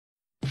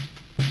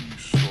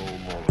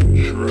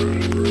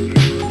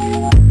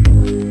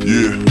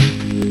Yeah.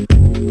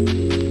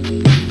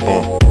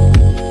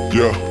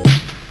 Yeah.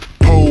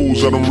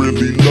 Hoes, I don't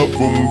really love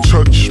them.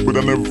 Touch, but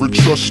I never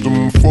trust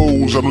them.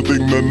 Foes, I don't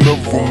think none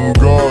of them.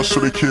 God, so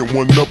they can't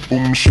one-up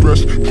them.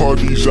 Stress,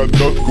 parties, I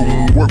duck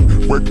them. Work,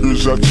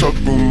 records, I tuck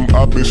them.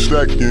 I've been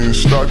stacking,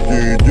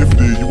 stocking,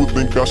 gifted. You would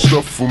think I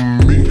stuff from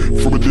me.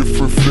 From a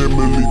different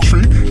family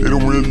tree. They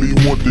don't really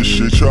want this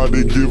shit. Try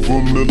to give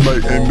them the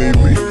light and they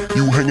leave.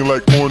 You hanging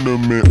like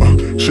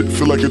ornament. Shit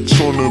feel like a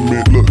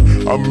tournament. Look,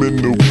 I'm in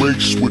the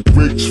race with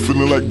rates.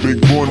 Feeling like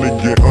big born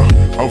again.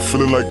 I'm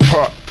feeling like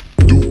pop.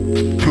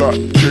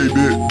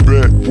 Blockaded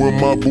back with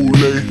my boule,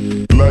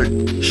 like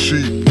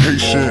she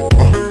Haitian.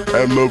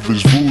 That love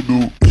is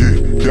voodoo,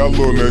 yeah,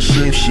 y'all on that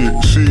same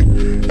shit. See,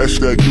 that's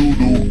that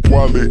doodoo.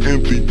 Wallet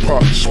empty,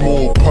 pop,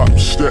 small pop,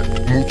 stacked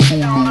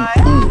Mutulu.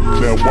 Ooh,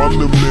 now I'm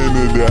the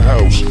man of the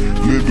house,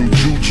 little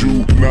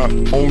juju. Not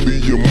only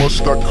you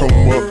must I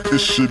come up,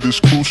 this shit is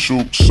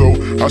crucial. So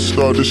I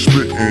started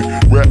spitting,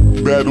 rap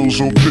battles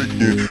on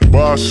picking.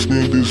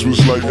 Bystanders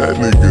was like, that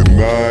nigga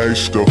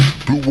nice though.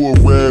 Blew a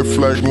red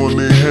flag on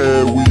their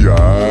head, we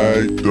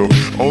alright though.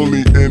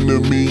 Only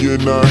enemy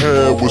in our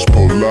head was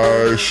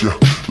police, yeah.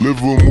 Live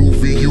a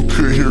movie you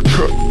could hear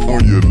cut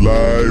on your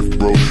life,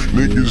 bro.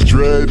 Niggas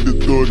dread the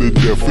thought of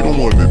death, we don't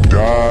wanna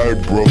die,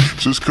 bro.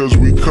 Just cause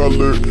we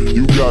colored,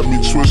 you got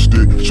me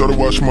twisted. Try to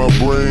watch my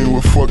brain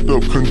with fucked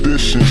up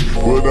conditions,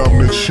 but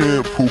I'm the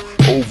champ who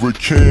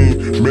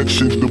overcame.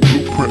 Mentioned the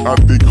blueprint, I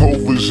think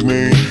Hover's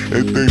name.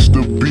 And thanks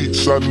to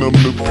beats, I numb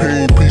the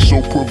pain. Peace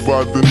will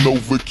provide the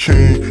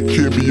Novocaine.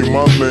 Can't be in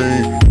my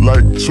lane,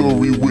 like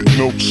Tory with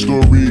no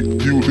story.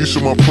 You least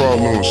of my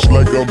problems,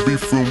 like I'm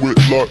beefing with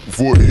Lark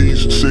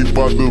Voorhees. Saved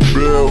by the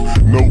bell,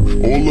 no,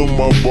 all of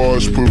my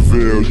bars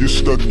prevail. You're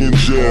stuck in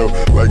jail,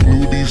 like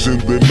nudies in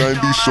the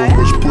 90s. So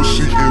much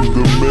pussy in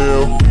the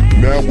mail.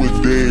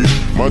 Nowadays,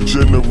 my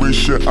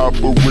generation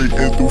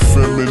operating through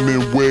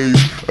feminine ways.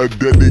 A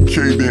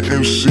dedicated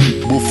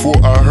MC before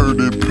I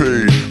heard it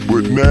paid.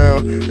 But now,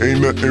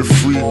 ain't nothing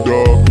free,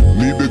 dawg.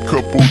 Need a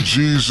couple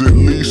G's at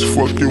least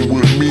fucking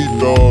with me,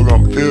 dawg.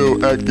 I'm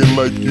ill, acting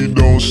like you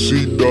don't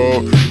see,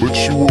 dawg. But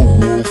you a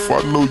wolf,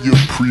 I know you're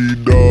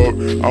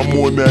pre-dawg. I'm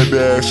on that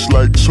ass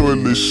like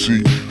toilet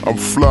seat. I'm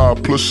fly,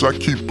 plus I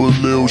keep a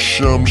lil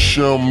shum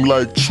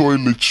like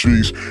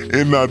toiletries.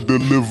 And I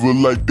deliver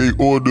like they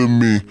order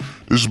me.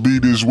 This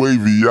beat is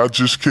wavy, I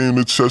just came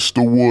to test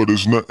the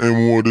waters,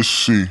 nothing more to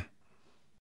see.